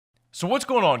So what's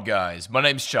going on, guys? My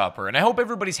name's Chopper, and I hope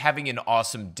everybody's having an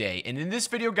awesome day. And in this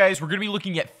video, guys, we're going to be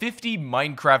looking at 50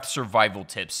 Minecraft survival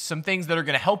tips. Some things that are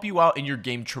going to help you out in your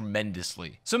game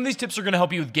tremendously. Some of these tips are going to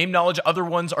help you with game knowledge. Other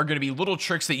ones are going to be little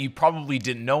tricks that you probably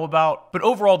didn't know about. But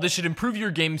overall, this should improve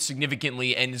your game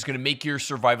significantly and is going to make your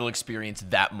survival experience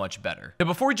that much better. Now,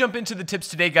 before we jump into the tips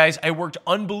today, guys, I worked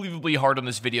unbelievably hard on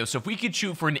this video. So if we could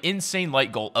shoot for an insane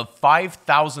like goal of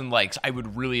 5,000 likes, I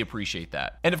would really appreciate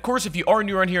that. And of course, if you are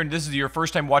new around here and this is your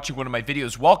first time watching one of my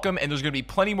videos, welcome, and there's going to be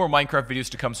plenty more Minecraft videos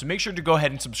to come, so make sure to go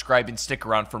ahead and subscribe and stick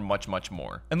around for much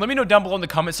more. And let me know down below in the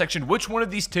comment section which one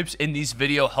of these tips in this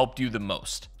video helped you the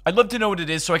most. I'd love to know what it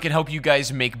is so I can help you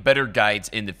guys make better guides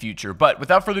in the future. But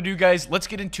without further ado, guys, let's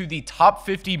get into the top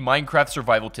 50 Minecraft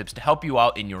survival tips to help you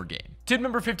out in your game. Tip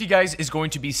number 50, guys, is going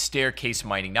to be staircase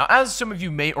mining. Now, as some of you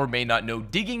may or may not know,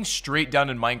 digging straight down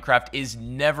in Minecraft is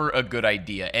never a good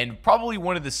idea, and probably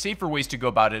one of the safer ways to go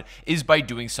about it is by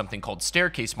doing something called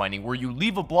staircase mining, where you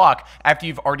leave a block after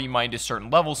you've already mined a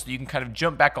certain level so you can kind of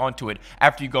jump back onto it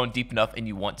after you've gone deep enough and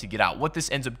you want to get out. What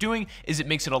this ends up doing is it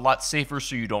makes it a lot safer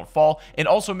so you don't fall, and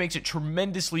also makes it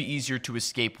tremendously easier to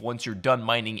escape once you're done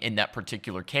mining in that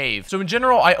particular cave. So in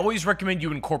general, I always recommend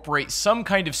you incorporate some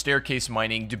kind of staircase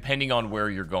mining depending on where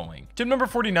you're going. Tip number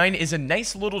 49 is a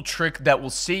nice little trick that will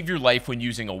save your life when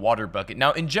using a water bucket.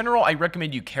 Now, in general, I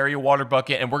recommend you carry a water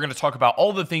bucket, and we're going to talk about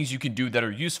all the things you can do that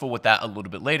are useful with that a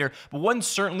little bit later. But one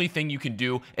certainly thing you can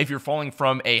do if you're falling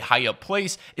from a high up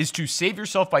place is to save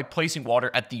yourself by placing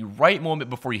water at the right moment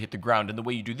before you hit the ground. And the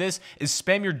way you do this is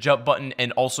spam your jump button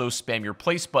and also spam your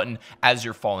place button as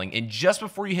you're falling. And just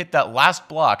before you hit that last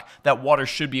block, that water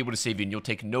should be able to save you and you'll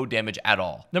take no damage at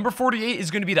all. Number 48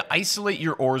 is going to be to isolate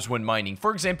your ores when mining.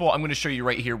 For example, I'm going to show you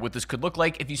right here what this could look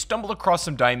like. If you stumble across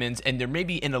some diamonds and they're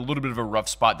maybe in a little bit of a rough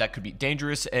spot, that could be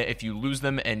dangerous if you lose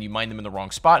them and you mine them in the wrong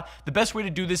spot. The best way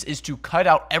to do this is to cut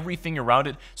out everything around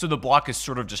it so the block is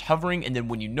sort of just hovering, and then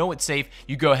when you know it's safe,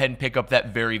 you go ahead and pick up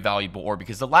that very valuable ore,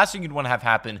 because the last thing you'd want to have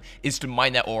happen is to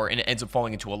mine that ore and it ends up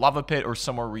falling into a lava pit or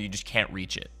somewhere where you just can't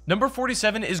reach it. Number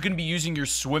 47 is going to be using your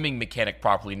swimming mechanic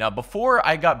properly. Now, before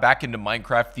I got back into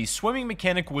Minecraft, the swimming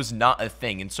mechanic was not a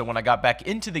thing, and so when I got back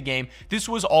into the game, this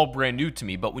was all brand new to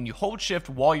me. But when you hold shift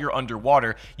while you're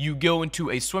underwater, you go into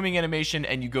a swimming animation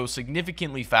and you go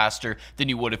significantly faster than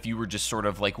you would if you were just sort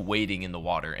of like wading in the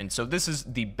water. And so this is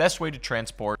the best way to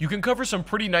transport. You can cover some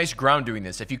pretty nice ground doing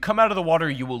this. If you come out of the water,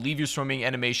 you will leave your swimming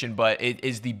animation, but it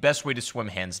is the best way to swim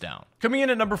hands down. Coming in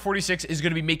at number 46 is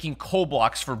going to be making coal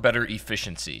blocks for better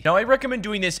efficiency. Now, I recommend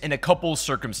doing this in a couple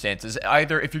circumstances.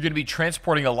 Either if you're going to be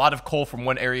transporting a lot of coal from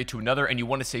one area to another and you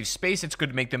want to save space, it's good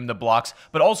to make them into blocks.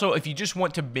 But also, if you just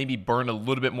want to maybe burn a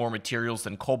little bit more materials,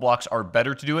 then coal blocks are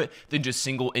better to do it than just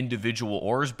single individual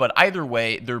ores. But either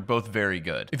way, they're both very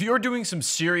good. If you're doing some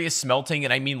serious smelting,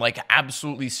 and I mean like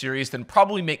absolutely serious, then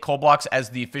probably make coal blocks, as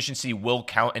the efficiency will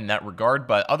count in that regard.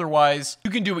 But otherwise,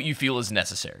 you can do what you feel is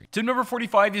necessary. Tip number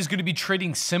 45 is going to be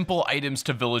trading simple items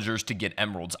to villagers to get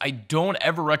emeralds. I don't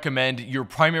ever recommend your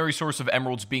primary source of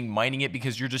emeralds being mining it,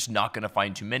 because you're just not going to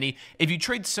find too many. If you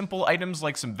trade simple items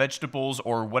like some vegetables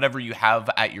or whatever you have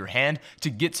at your hand to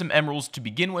get some emeralds to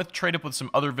begin with, trade up with some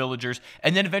other villagers,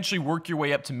 and then eventually work your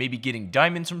way up to maybe getting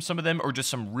diamonds from some of them or just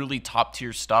some really top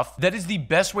tier stuff, that is the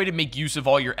best way to make use of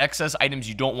all your excess items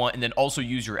you don't want, and then also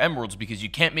use your emeralds, because you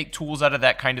can't make tools out of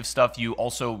that kind of stuff. You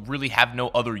also really have no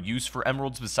other use for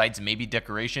emeralds besides maybe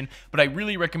decoration, but I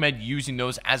really recommend using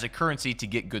those as a currency to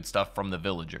get good stuff from the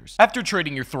villagers, after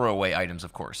trading your throwaway items,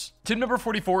 of course. Tip number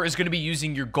 44 is going to be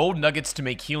using your gold nuggets to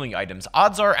make healing items.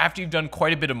 Odds are, after you've done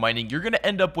quite a bit of mining, you're going to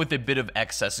end up with a bit of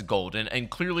excess gold, and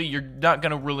clearly you're not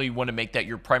going to really want to make that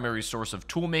your primary source of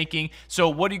tool making. So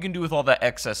what are you going to do with all that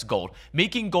excess gold?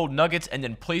 Making gold nuggets and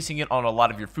then placing it on a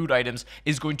lot of your food items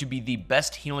is going to be the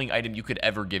best healing item you could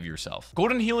ever give yourself.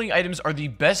 Golden healing items are the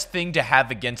best thing to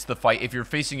have against the fight if you're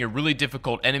facing a really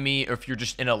difficult enemy, or if you're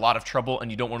just in a lot of trouble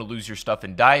and you don't want to lose your stuff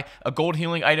and die. A gold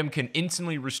healing item can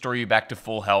instantly restore you back to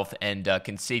full health and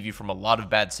can save you from a lot of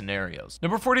bad scenarios.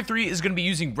 Number 43 is going to be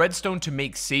using redstone to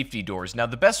make safety doors. Now,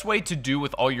 the best way to do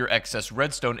with all your excess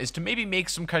redstone is to maybe make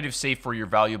some kind of safe for your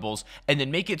valuables, and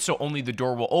then make it so only the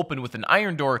door will open with an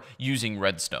iron door using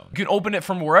redstone. You can open it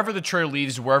from wherever the trail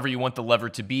leaves, wherever you want the lever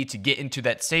to be to get into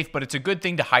that safe, but it's a good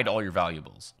thing to hide all your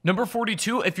valuables. Number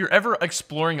 42, if you're ever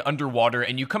exploring underwater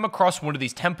and you come across one of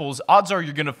these temples, odds are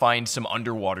you're going to find some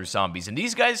underwater zombies, and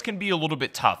these guys can be a little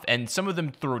bit tough, and some of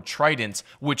them throw tridents,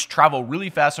 which travel really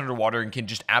fast underwater and can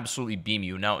just absolutely beam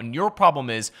you. Now, and your problem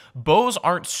is bows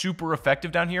aren't super effective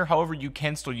effective down here. However, you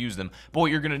can still use them. But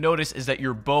what you're going to notice is that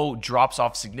your bow drops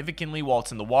off significantly while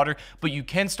it's in the water, but you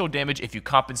can still damage if you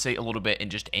compensate a little bit and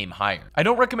just aim higher. I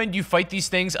don't recommend you fight these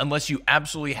things unless you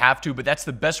absolutely have to, but that's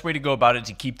the best way to go about it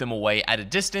to keep them away at a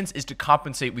distance, is to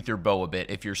compensate with your bow a bit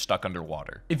if you're stuck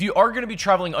underwater. If you are going to be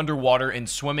traveling underwater and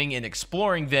swimming and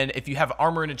exploring, then if you have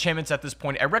armor and enchantments at this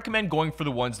point, I recommend going for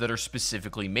the ones that are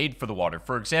specifically made for the water.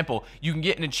 For example, you can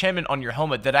get an enchantment on your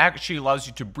helmet that actually allows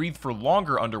you to breathe for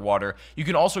longer underwater. You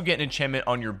can also get an enchantment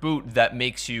on your boot that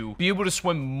makes you be able to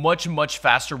swim much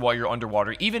faster while you're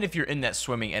underwater, even if you're in that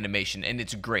swimming animation, and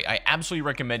it's great. I absolutely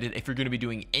recommend it if you're going to be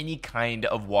doing any kind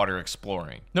of water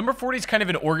exploring. Number 40 is kind of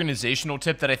an organizational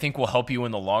tip that I think will help you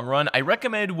in the long run. I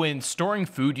recommend when storing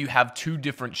food, you have two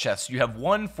different chests. You have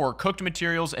one for cooked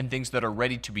materials and things that are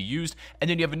ready to be used, and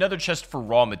then you have another chest for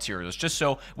raw materials, just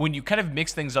so when you kind of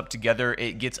mix things up together,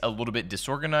 it gets a little bit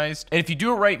disorganized. And if you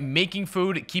do it right, making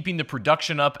food, keeping the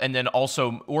production up, and then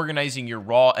also organizing your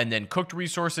raw and then cooked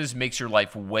resources makes your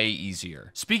life way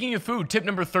easier. Speaking of food, tip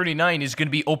number 39 is going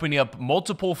to be opening up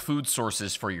multiple food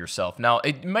sources for yourself. Now,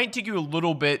 it might take you a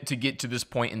little bit to get to this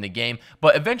point in the game,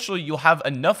 but eventually you'll have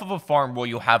enough of a farm where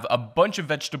you'll have a bunch of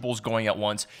vegetables going at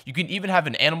once. You can even have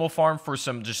an animal farm for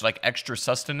some just like extra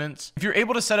sustenance. If you're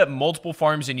able to set up multiple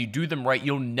farms and you do them right,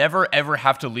 you'll never ever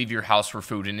have to leave your house for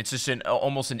food, and it's just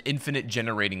almost an infinite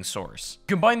generating source.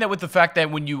 Combine that with the fact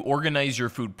that when you organize your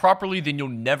food properly, then you'll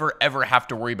never ever have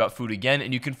to worry about food again,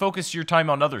 and you can focus your time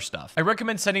on other stuff. I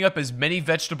recommend setting up as many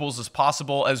vegetables as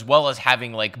possible, as well as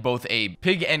having like both a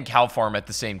pig and cow farm at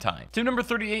the same time. Tip number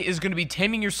 38 is going to be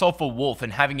taming yourself a wolf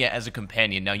and having it as a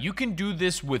companion. Now, you can do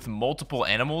this with multiple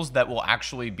animals that will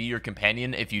actually be your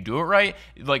companion if you do it right.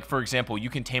 Like, for example, you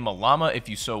can tame a llama if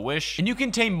you so wish, and you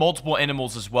can tame multiple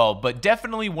animals as well, but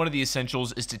definitely one of the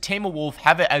essentials is to tame a wolf,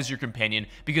 have it as your companion,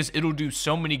 because it'll do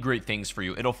so many great things for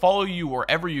you. It'll follow you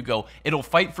wherever you go. It'll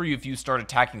fight for you if you start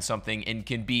attacking something, and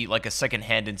can be like a second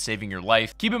hand in saving your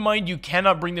life. Keep in mind, you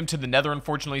cannot bring them to the Nether,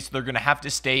 unfortunately, so they're going to have to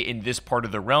stay in this part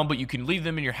of the realm, but you can leave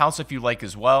them in your house if you like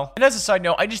as well. And as a side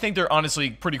note, I just think they're honestly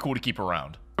pretty cool to keep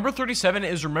around. Number 37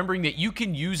 is remembering that you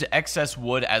can use excess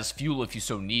wood as fuel if you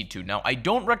so need to. Now, I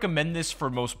don't recommend this for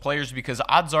most players because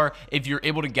odds are if you're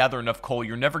able to gather enough coal,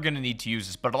 you're never going to need to use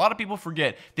this. But a lot of people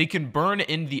forget they can burn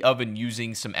in the oven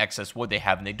using some excess wood they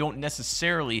have, and they don't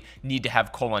necessarily need to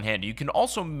have coal on hand. You can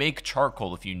also make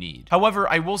charcoal if you need. However,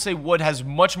 I will say wood has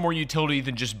much more utility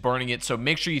than just burning it, so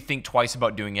make sure you think twice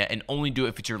about doing it and only do it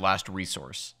if it's your last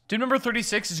resource. Tip number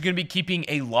 36 is going to be keeping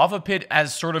a lava pit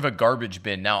as sort of a garbage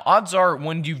bin. Now, odds are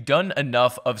when you've done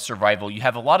enough of survival, you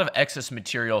have a lot of excess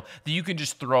material that you can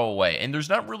just throw away, and there's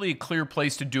not really a clear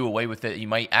place to do away with it. You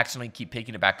might accidentally keep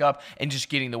picking it back up and just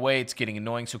getting in the way. It's getting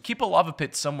annoying, so keep a lava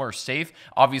pit somewhere safe.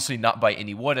 Obviously not by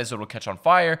any wood, as it'll catch on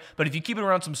fire, but if you keep it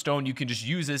around some stone, you can just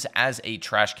use this as a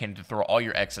trash can to throw all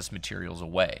your excess materials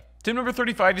away. Tip number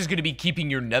 35 is going to be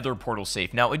keeping your nether portal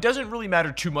safe. Now, it doesn't really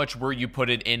matter too much where you put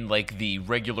it in like the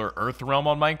regular earth realm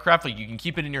on Minecraft. Like, you can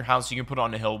keep it in your house, you can put it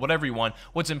on a hill, whatever you want.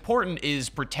 What's important is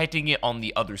protecting it on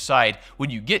the other side when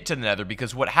you get to the nether,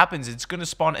 because what happens is it's going to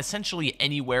spawn essentially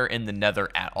anywhere in the nether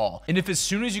at all. And if as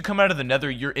soon as you come out of the nether,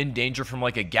 you're in danger from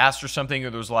like a ghast or something, or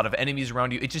there's a lot of enemies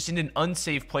around you, it's just in an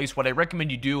unsafe place. What I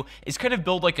recommend you do is kind of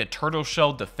build like a turtle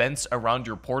shell defense around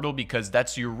your portal, because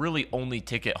that's your really only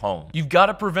ticket home. You've got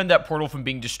to prevent that portal from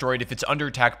being destroyed if it's under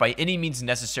attack by any means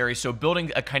necessary, so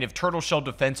building a kind of turtle shell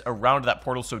defense around that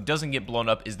portal so it doesn't get blown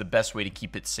up is the best way to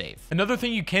keep it safe. Another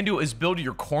thing you can do is build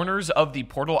your corners of the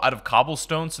portal out of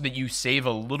cobblestone so that you save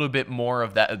a little bit more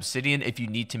of that obsidian if you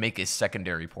need to make a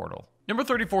secondary portal. Number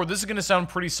 34, this is going to sound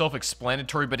pretty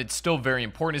self-explanatory, but it's still very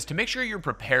important, is to make sure you're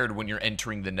prepared when you're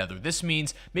entering the nether. This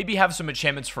means maybe have some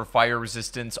enchantments for fire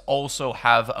resistance, also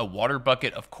have a water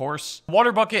bucket, of course.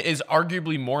 Water bucket is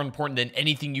arguably more important than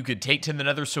anything you could take to the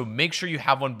nether, so make sure you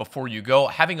have one before you go.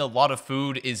 Having a lot of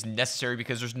food is necessary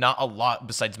because there's not a lot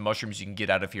besides mushrooms you can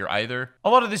get out of here either. A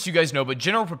lot of this you guys know, but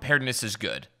general preparedness is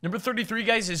good. Number 33,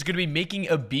 guys, is going to be making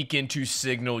a beacon to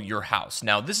signal your house.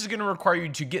 Now, this is going to require you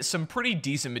to get some pretty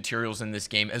decent materials in this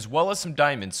game, as well as some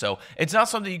diamonds, so it's not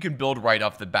something you can build right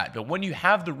off the bat, but when you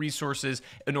have the resources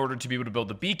in order to be able to build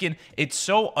the beacon, it's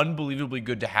so unbelievably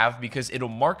good to have because it'll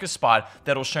mark a spot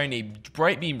that'll shine a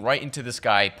bright beam right into the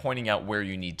sky, pointing out where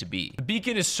you need to be. The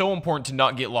beacon is so important to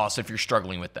not get lost if you're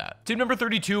struggling with that. Tip number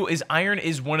 32 is iron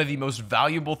is one of the most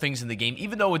valuable things in the game,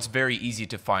 even though it's very easy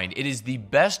to find. It is the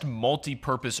best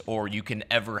multi-purpose ore you can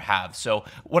ever have, so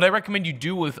what I recommend you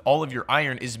do with all of your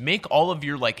iron is make all of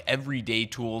your like everyday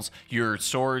tools, your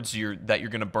swords that you're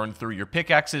going to burn through, your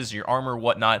pickaxes, your armor,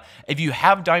 whatnot. If you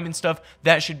have diamond stuff,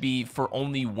 that should be for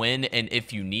only when and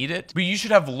if you need it. But you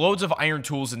should have loads of iron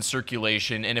tools in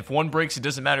circulation, and if one breaks, it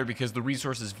doesn't matter because the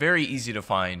resource is very easy to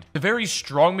find. A very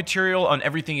strong material on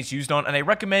everything it's used on, and I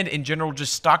recommend in general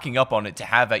just stocking up on it to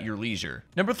have at your leisure.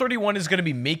 Number 31 is going to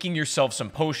be making yourself some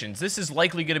potions. This is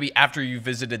likely going to be after you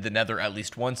visited the Nether at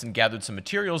least once and gathered some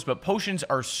materials, but potions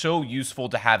are so useful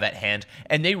to have at hand,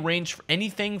 and they range for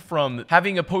anything from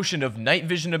having a potion of night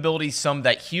vision ability, some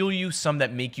that heal you, some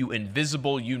that make you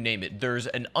invisible, you name it. There's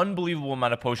an unbelievable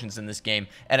amount of potions in this game,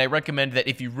 and I recommend that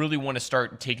if you really want to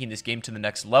start taking this game to the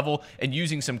next level and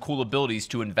using some cool abilities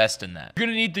to invest in that. You're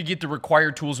going to need to get the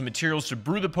required tools and materials to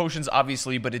brew the potions,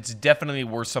 obviously, but it's definitely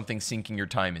worth something sinking your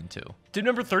time into. Tip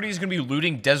number 30 is going to be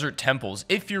looting desert temples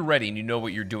if you're ready and you know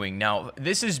what you're doing. Now,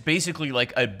 this is basically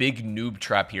like a big noob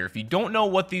trap here. If you don't know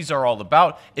what these are all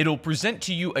about, it'll present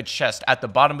to you a chest at the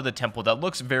bottom of the temple that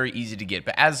looks very easy to get.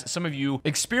 But as some of you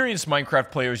experienced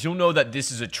Minecraft players, you'll know that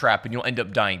this is a trap and you'll end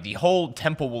up dying. The whole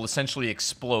temple will essentially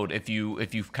explode if you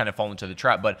kind of fall into the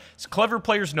trap. But clever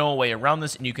players know a way around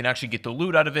this, and you can actually get the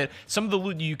loot out of it. Some of the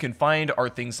loot you can find are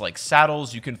things like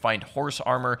saddles. You can find horse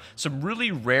armor. Some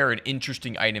really rare and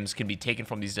interesting items can be taken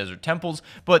from these desert temples,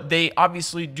 but they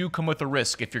obviously do come with a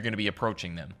risk if you're going to be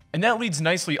approaching them. And that leads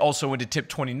nicely also into tip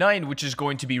 29, which is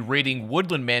going to be raiding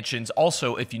woodland mansions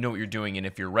also if you know what you're doing and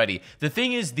if you're ready. The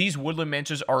thing is, these woodland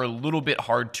mansions are a little bit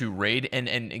hard to raid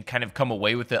and kind of come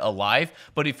away with it alive,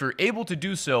 but if you're able to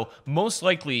do so, most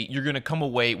likely you're going to come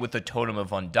away with a totem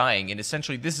of undying, and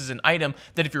essentially this is an item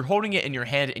that if you're holding it in your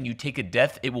hand and you take a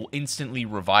death, it will instantly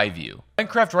revive you.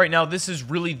 Minecraft right now, this is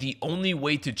really the only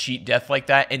way to cheat death like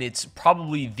that, and it's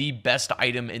probably the best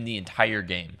item in the entire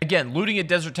game. Again, looting a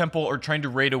desert temple or trying to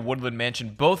raid a woodland mansion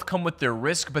both come with their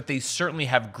risk, but they certainly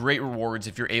have great rewards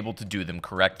if you're able to do them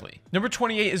correctly. Number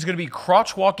 28 is going to be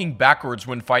crouch walking backwards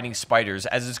when fighting spiders,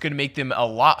 as it's going to make them a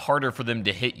lot harder for them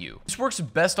to hit you. This works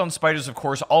best on spiders, of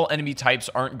course. All enemy types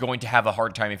aren't going to have a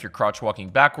hard time if you're crouch walking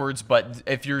backwards, but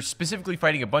if you're specifically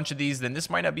fighting a bunch of these, then this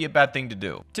might not be a bad thing to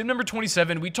do. Tip number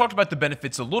 27, we talked about the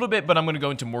benefits a little bit, but I'm going to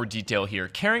go into more detail here.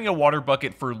 Carrying a water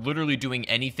bucket for literally doing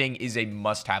anything is a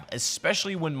must-have,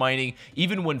 especially when mining.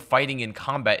 Even when fighting in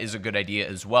combat is a good idea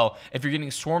as well. If you're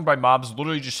getting swarmed by mobs,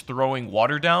 literally just throwing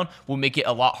water down will make it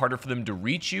a lot harder for them to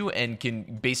reach you and can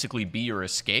basically be your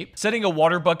escape. Setting a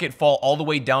water bucket fall all the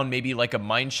way down maybe like a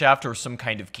mine shaft or some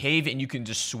kind of cave, and you can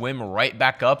just swim right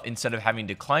back up instead of having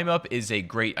to climb up is a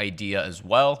great idea as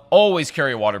well. Always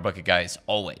carry a water bucket, guys.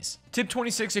 Always. Tip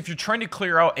 26, if you're trying to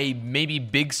clear out a maybe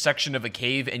big section of a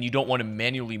cave and you don't want to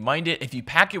manually mine it, if you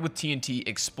pack it with TNT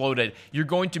exploded, you're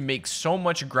going to make so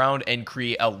much ground and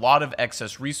create a lot of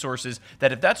excess resources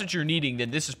that if that's what you're needing,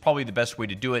 then this is probably the best way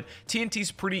to do it. TNT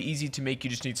is pretty easy to make. You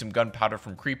just need some gunpowder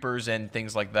from creepers and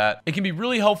things like that. It can be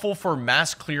really helpful for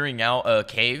mass clearing out a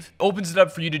cave. It opens it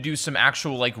up for you to do some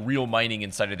actual like real mining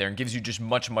inside of there and gives you just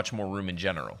much more room in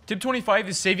general. Tip 25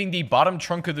 is saving the bottom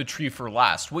trunk of the tree for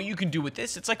last. What you can do with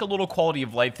this, it's like a little quality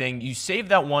of life thing. You save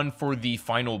that one for the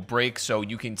final break, so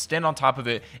you can stand on top of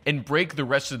it and break the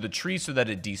rest of the tree so that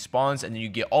it despawns, and then you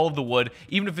get all of the wood,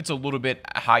 even if it's a little bit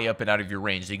high up and out of your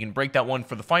range. So you can break that one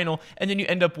for the final, and then you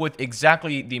end up with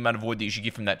exactly the amount of wood that you should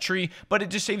get from that tree, but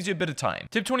it just saves you a bit of time.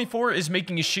 Tip 24 is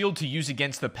making a shield to use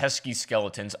against the pesky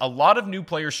skeletons. A lot of new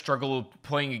players struggle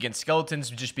playing against skeletons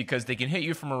just because they can hit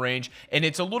you from a range, and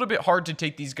it's a little bit hard to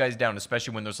take these guys down,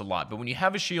 especially when there's a lot. But when you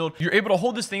have a shield, you're able to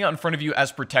hold this thing out in front of you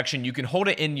as protection. You can hold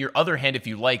it in your other hand if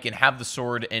you like and have the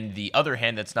sword in the other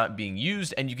hand that's not being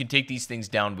used, and you can take these things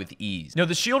down with ease. Now,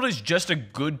 the shield is just a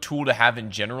good tool to have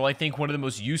in general. I think one of the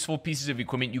most useful pieces of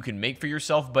equipment you can make for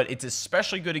yourself, but it's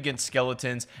especially good against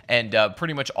skeletons and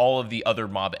pretty much all of the other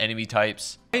mob enemy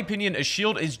types. In my opinion, a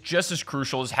shield is just as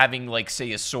crucial as having, like,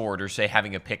 say, a sword or, say,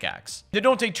 having a pickaxe. They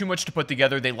don't take too much to put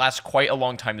together. They last quite a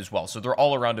long time as well, so they're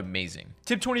all around amazing.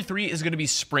 Tip 23 is going to be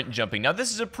sprint jumping. Now,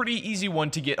 this is a pretty easy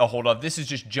one to get a hold of. This is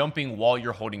just jumping while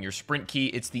you're holding your sprint key.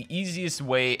 It's the easiest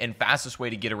way and fastest way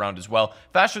to get around as well.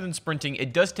 Faster than sprinting.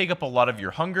 It does take up a lot of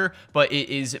your hunger, but it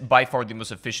is by far the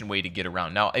most efficient way to get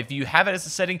around. Now, if you have it as a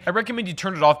setting, I recommend you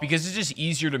turn it off because it's just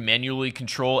easier to manually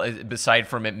control beside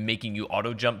from it making you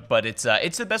auto jump, but it's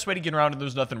the best way to get around and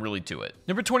there's nothing really to it.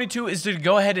 Number 22 is to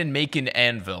go ahead and make an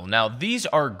anvil. Now, these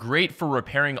are great for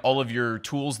repairing all of your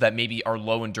tools that maybe are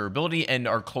low in durability and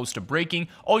are close to breaking.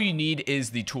 All you need is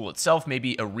the tool itself,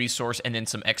 maybe a resource, and then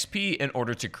some XP in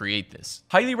order to create this.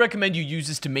 Highly recommend you use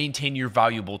this to maintain your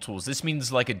valuable tools. This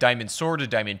means like a diamond sword, a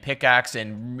diamond pickaxe,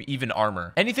 and even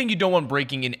armor. Anything you don't want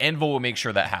breaking, an anvil will make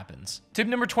sure that happens. Tip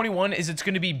number 21 is it's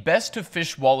going to be best to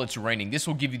fish while it's raining. This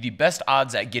will give you the best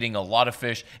odds at getting a lot of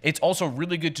fish. It's also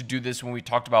really good to do this when we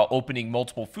talked about opening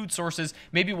multiple food sources.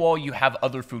 Maybe while you have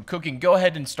other food cooking, go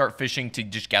ahead and start fishing to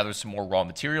just gather some more raw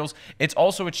materials. It's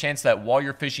also a chance that while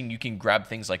you're fishing, you can grab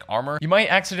things like armor. You might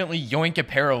accidentally yoink a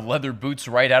pair of leather boots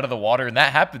right out of the water, and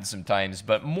that happens sometimes,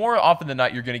 but more often than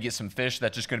not, you're going to get some fish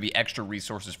that's just going to be extra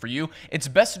resources for you. It's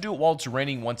best to do it while it's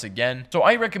raining once again, so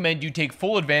I recommend you take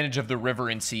full advantage of the river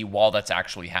and sea while that's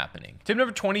actually happening. Tip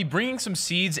number 20, bringing some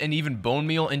seeds and even bone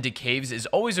meal into caves is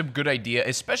always a good idea,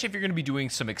 especially if you're going to be doing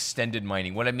some extended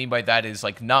mining. What I mean by that is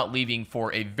like not leaving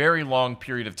for a very long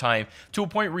period of time to a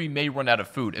point where you may run out of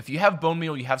food. If you have bone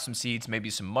meal, you have some seeds, maybe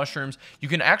some mushrooms, you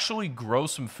can actually grow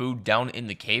some food down in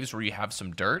the caves where you have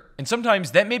some dirt, and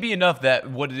sometimes that may be enough that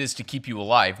what it is to keep you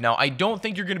alive. Now, I don't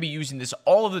think you're going to be using this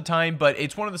all of the time, but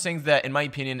it's one of those things that, in my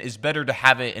opinion, is better to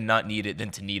have it and not need it than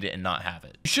to need it and not have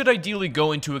it. You should ideally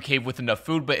go into a cave with enough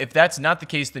food, but if that's not the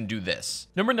case, then do this.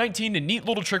 Number 19, a neat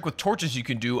little trick with torches you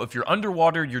can do. If you're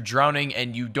underwater, you're drowning,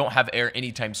 and you don't have air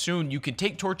anytime soon, you can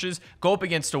take torches, go up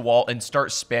against a wall, and start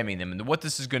spamming them. And what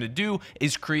this is going to do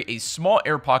is create a small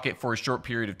air pocket for a short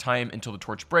period of time until the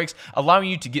torch breaks, allowing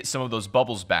you to get some of those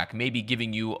bubbles back, maybe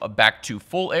giving you back to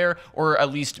full air, or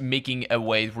at least making a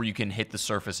way where you can hit the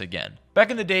surface again. Back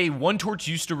in the day, one torch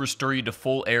used to restore you to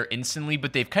full air instantly,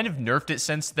 but they've kind of nerfed it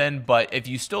since then. But if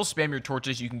you still spam your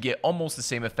torches, you can get almost the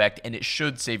same effect, and it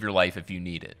should save your life if you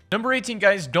need it. Number 18,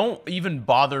 guys, don't even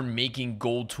bother making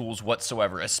gold tools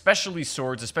whatsoever, especially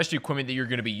swords, especially equipment that you're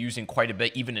going to be using quite a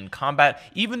bit, even in combat.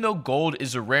 Even though gold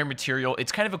is a rare material,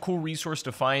 it's kind of a cool resource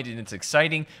to find, and it's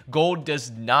exciting. Gold does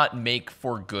not make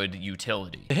for good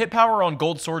utility. The hit power on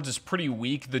gold swords is pretty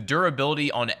weak. The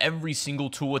durability on every single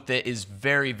tool with it is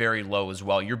very, very low as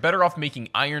well. You're better off making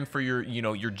iron for your,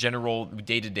 your general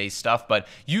day-to-day stuff, but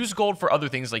use gold for other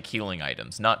things like healing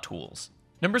items, not tools.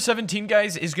 Number 17,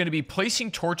 guys, is going to be placing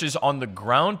torches on the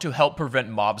ground to help prevent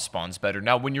mob spawns better.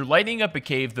 Now, when you're lighting up a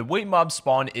cave, the way mob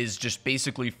spawn is just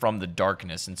basically from the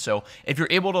darkness. And so if you're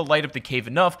able to light up the cave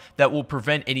enough, that will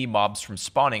prevent any mobs from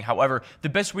spawning. However, the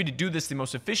best way to do this, the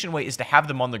most efficient way, is to have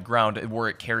them on the ground where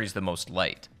it carries the most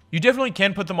light. You definitely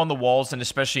can put them on the walls, and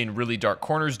especially in really dark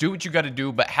corners. Do what you got to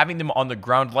do, but having them on the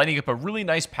ground, lighting up a really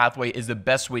nice pathway is the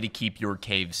best way to keep your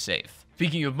cave safe.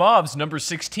 Speaking of mobs, number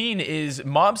 16 is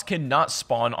mobs cannot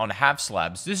spawn on half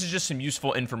slabs. This is just some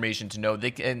useful information to know. They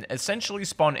can essentially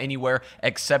spawn anywhere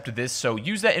except this, so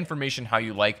use that information how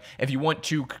you like. If you want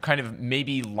to kind of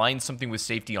maybe line something with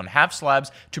safety on half slabs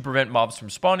to prevent mobs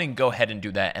from spawning, go ahead and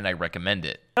do that, and I recommend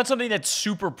it. Not something that's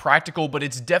super practical, but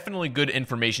it's definitely good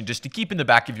information just to keep in the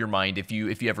back of your mind if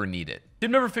you ever need it. Tip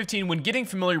number 15, when getting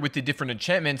familiar with the different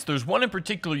enchantments, there's one in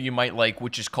particular you might like,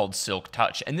 which is called Silk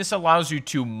Touch, and this allows you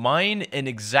to mine an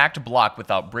exact block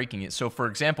without breaking it. So for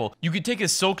example, you could take a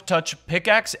Silk Touch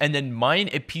pickaxe and then mine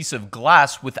a piece of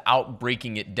glass without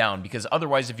breaking it down, because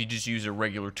otherwise if you just use a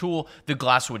regular tool, the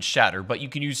glass would shatter. But you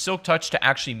can use Silk Touch to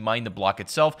actually mine the block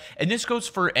itself, and this goes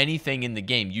for anything in the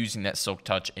game using that Silk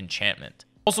Touch enchantment.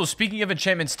 Also, speaking of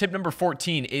enchantments, tip number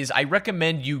 14 is I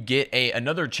recommend you get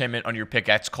another enchantment on your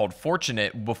pickaxe called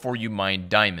Fortunate before you mine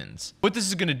diamonds. What this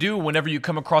is going to do whenever you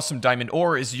come across some diamond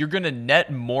ore is you're going to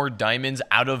net more diamonds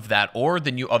out of that ore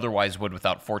than you otherwise would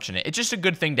without Fortunate. It's just a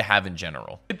good thing to have in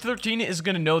general. Tip 13 is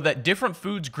going to know that different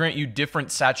foods grant you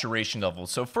different saturation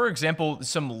levels. So for example,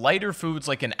 some lighter foods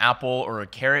like an apple or a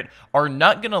carrot are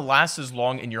not going to last as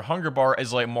long in your hunger bar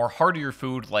as like more heartier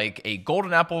food like a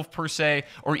golden apple per se,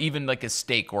 or even like a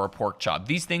steak or a pork chop.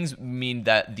 These things mean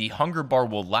that the hunger bar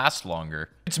will last longer.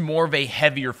 It's more of a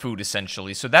heavier food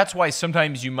essentially. So that's why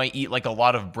sometimes you might eat like a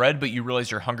lot of bread, but you realize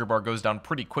your hunger bar goes down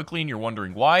pretty quickly and you're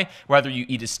wondering why. Rather you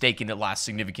eat a steak and it lasts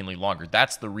significantly longer.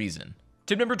 That's the reason.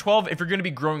 Tip number 12, if you're going to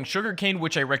be growing sugarcane,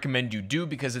 which I recommend you do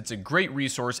because it's a great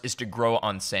resource, is to grow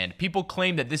on sand. People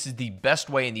claim that this is the best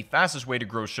way and the fastest way to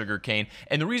grow sugarcane,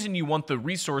 and the reason you want the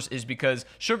resource is because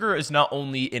sugar is not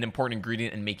only an important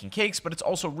ingredient in making cakes, but it's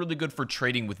also really good for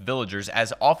trading with villagers,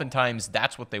 as oftentimes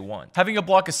that's what they want. Having a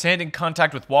block of sand in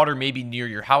contact with water, maybe near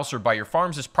your house or by your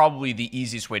farms, is probably the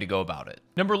easiest way to go about it.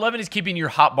 Number 11 is keeping your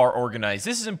hotbar organized.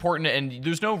 This is important, and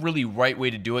there's no really right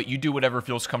way to do it. You do whatever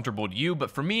feels comfortable to you,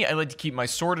 but for me, I like to keep my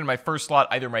sword in my first slot,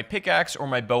 either my pickaxe or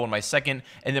my bow in my second,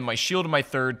 and then my shield in my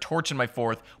third, torch in my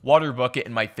fourth, water bucket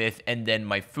in my fifth, and then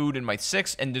my food in my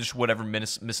sixth, and just whatever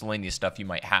miscellaneous stuff you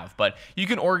might have. But you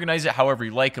can organize it however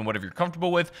you like and whatever you're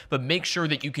comfortable with, but make sure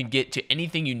that you can get to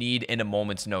anything you need in a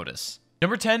moment's notice.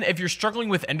 Number 10, if you're struggling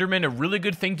with Enderman, a really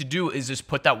good thing to do is just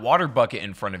put that water bucket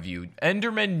in front of you.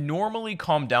 Endermen normally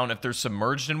calm down if they're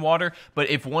submerged in water, but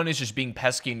if one is just being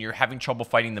pesky and you're having trouble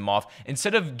fighting them off,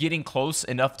 instead of getting close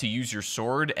enough to use your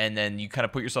sword and then you kind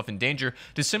of put yourself in danger,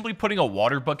 just simply putting a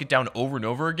water bucket down over and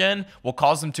over again will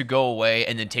cause them to go away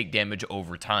and then take damage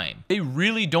over time. They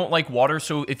really don't like water,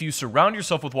 so if you surround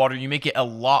yourself with water, you make it a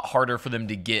lot harder for them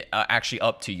to get actually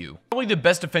up to you. Probably the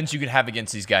best defense you can have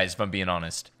against these guys, if I'm being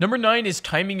honest. Number 9 is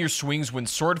timing your swings when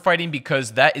sword fighting,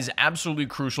 because that is absolutely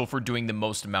crucial for doing the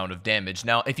most amount of damage.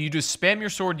 Now, if you just spam your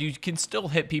sword, you can still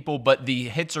hit people, but the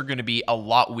hits are going to be a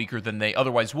lot weaker than they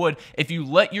otherwise would if you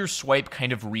let your swipe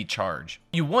kind of recharge.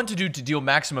 What you want to do to deal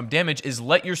maximum damage is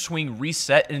let your swing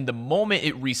reset, and the moment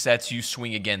it resets, you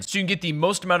swing again. So you can get the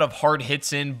most amount of hard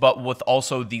hits in, but with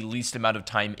also the least amount of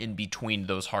time in between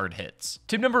those hard hits.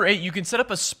 Tip number 8, you can set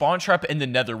up a spawn trap in the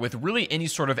nether with really any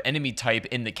sort of enemy type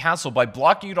in the castle by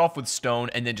blocking it off with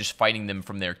stone and then just fighting them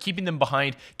from there, keeping them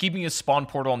behind, keeping a spawn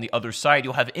portal on the other side.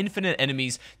 You'll have infinite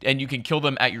enemies and you can kill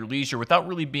them at your leisure without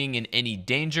really being in any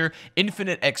danger.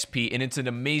 Infinite XP, and it's an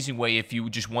amazing way if you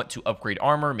just want to upgrade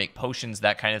armor, make potions,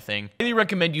 that kind of thing. I highly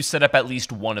recommend you set up at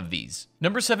least one of these.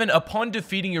 Number 7, upon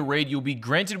defeating a raid, you'll be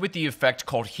granted with the effect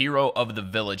called Hero of the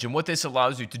Village, and what this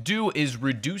allows you to do is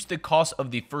reduce the cost of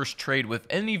the first trade with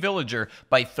any villager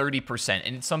by 30%,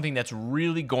 and it's something that's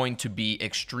really going to be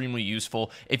extremely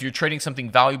useful. If you're trading something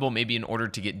valuable, maybe in order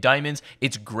to get diamonds,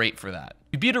 it's great for that.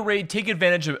 If you beat a raid, take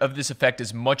advantage of this effect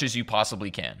as much as you possibly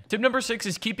can. Tip number 6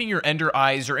 is keeping your ender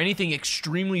eyes or anything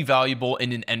extremely valuable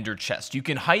in an ender chest. You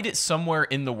can hide it somewhere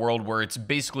in the world where it's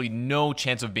basically no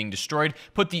chance of being destroyed.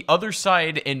 Put the other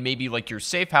side in maybe like your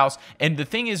safe house, and the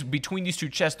thing is, between these two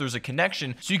chests there's a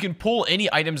connection, so you can pull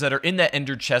any items that are in that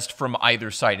ender chest from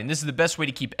either side, and this is the best way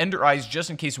to keep ender eyes just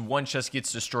in case one chest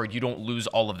gets destroyed. You don't lose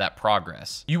all of that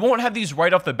progress. You won't have these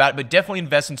right off the bat, but definitely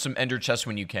invest in some ender chests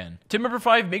when you can. Tip number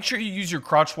 5, make sure you use your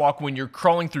crouch walk when you're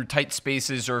crawling through tight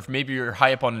spaces, or if maybe you're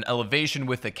high up on an elevation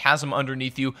with a chasm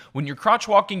underneath you. When you're crouch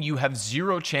walking, you have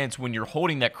zero chance when you're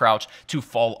holding that crouch to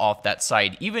fall off that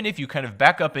side. Even if you kind of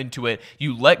back up into it,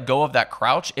 you let go of that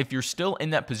crouch, if you're still in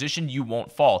that position, you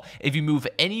won't fall. If you move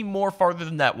any more farther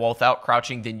than that while without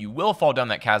crouching, then you will fall down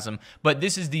that chasm, but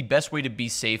this is the best way to be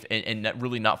safe and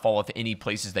really not fall off any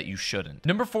places that you shouldn't.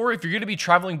 Number 4, if you're going to be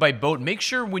traveling by boat, make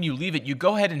sure when you leave it, you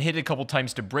go ahead and hit it a couple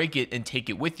times to break it and take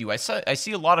it with you. I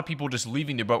see a lot of people just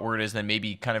leaving their boat where it is and then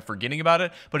maybe kind of forgetting about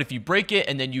it, but if you break it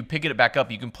and then you pick it back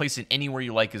up, you can place it anywhere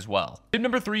you like as well. Tip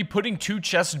number 3, putting 2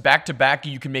 chests back to back.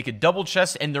 You can make a double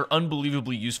chest, and they're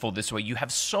unbelievably useful this way. You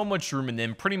have so much room in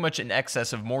them, pretty much in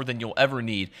excess of more than you'll ever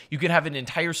need. You can have an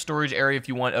entire storage area if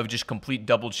you want of just complete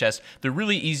double chests. They're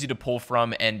really easy to pull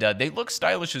from, and they look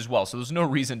stylish as well, so there's no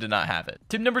reason to not have it.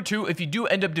 Tip number 2, if you do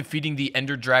end up defeating the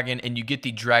Ender Dragon and you get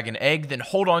the dragon egg, then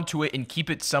hold on to it and keep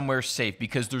it somewhere safe,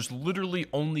 because there's literally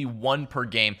only one per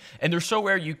game, and they're so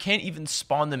rare you can't even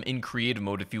spawn them in creative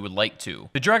mode if you would like to.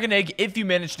 The dragon egg, if you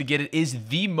manage to get it, is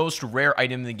the most rare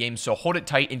item in the game, so hold it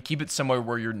tight and keep it somewhere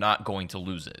where you're not going to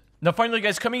lose it. Now finally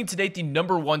guys, coming in today at the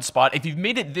number 1 spot, if you've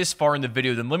made it this far in the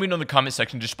video, then let me know in the comment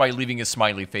section just by leaving a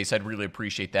smiley face. I'd really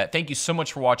appreciate that. Thank you so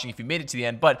much for watching if you made it to the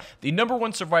end. But the number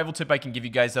 1 survival tip I can give you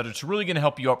guys that it's really going to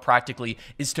help you out practically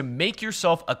is to make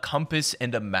yourself a compass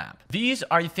and a map. These,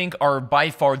 I think, are by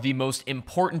far the most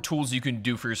important tools you can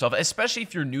do for yourself, especially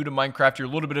if you're new to Minecraft, you're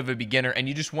a little bit of a beginner, and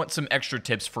you just want some extra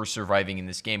tips for surviving in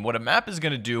this game. What a map is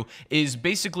going to do is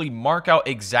basically mark out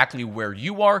exactly where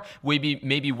you are,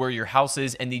 maybe where your house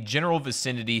is, and the general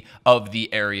vicinity of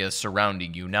the area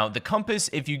surrounding you. Now, the compass,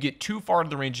 if you get too far to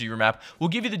the range of your map, will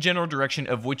give you the general direction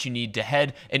of which you need to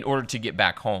head in order to get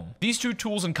back home. These two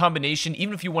tools in combination,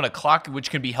 even if you want a clock,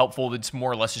 which can be helpful, it's more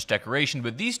or less just decoration,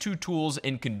 but these two tools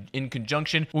in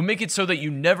conjunction will make it so that you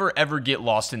never ever get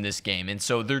lost in this game, and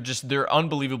so they're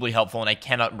unbelievably helpful, and I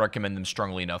cannot recommend them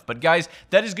strongly enough. But guys,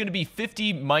 that is going to be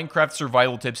 50 Minecraft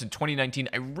survival tips in 2019.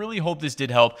 I really hope this did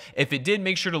help. If it did,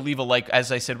 make sure to leave a like.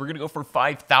 As I said, we're going to go for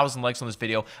 5,000 likes on this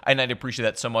video, and I'd appreciate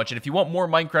that so much. And if you want more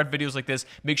Minecraft videos like this,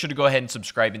 make sure to go ahead and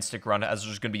subscribe and stick around, as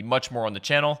there's going to be much more on the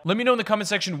channel. Let me know in the comment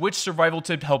section which survival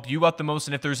tip helped you out the most,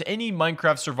 and if there's any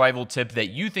Minecraft survival tip that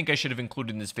you think I should have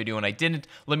included in this video and I didn't,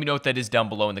 let me know what that is down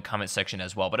below in the comment section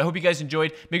as well. But I hope you guys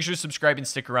enjoyed. Make sure to subscribe and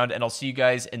stick around, and I'll see you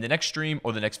guys in the next stream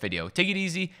or the next video. Take it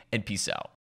easy, and peace out.